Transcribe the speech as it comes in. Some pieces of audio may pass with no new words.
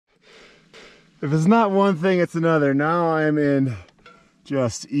If it's not one thing, it's another. Now I'm in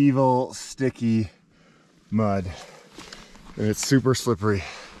just evil, sticky mud. And it's super slippery.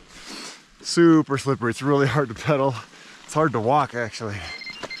 Super slippery. It's really hard to pedal. It's hard to walk, actually.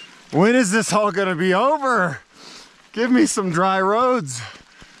 When is this all gonna be over? Give me some dry roads.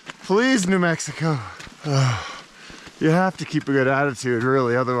 Please, New Mexico. You have to keep a good attitude,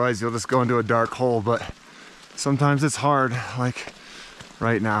 really, otherwise you'll just go into a dark hole, but sometimes it's hard, like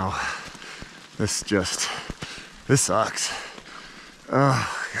right now. This sucks.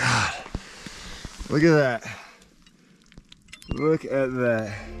 Oh, God. Look at that. Look at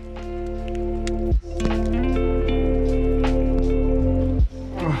that.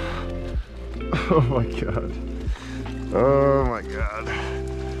 Oh my God. Oh my God.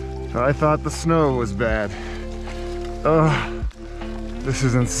 I thought the snow was bad. Oh, this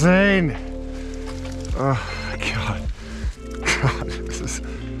is insane. Oh God. God, this is...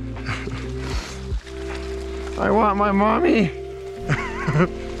 I want my mommy.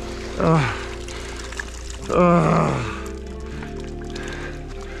 Oh. Oh.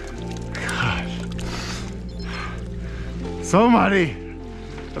 God. So muddy.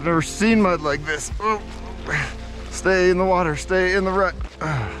 I've never seen mud like this. Oh. Stay in the water, stay in the rut.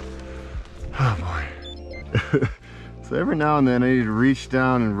 Oh boy. So every now and then I need to reach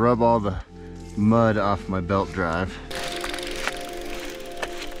down and rub all the mud off my belt drive.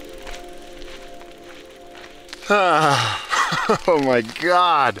 Oh my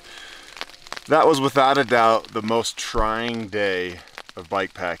God. That was without a doubt the most trying day of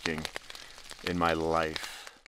bike packing in my life.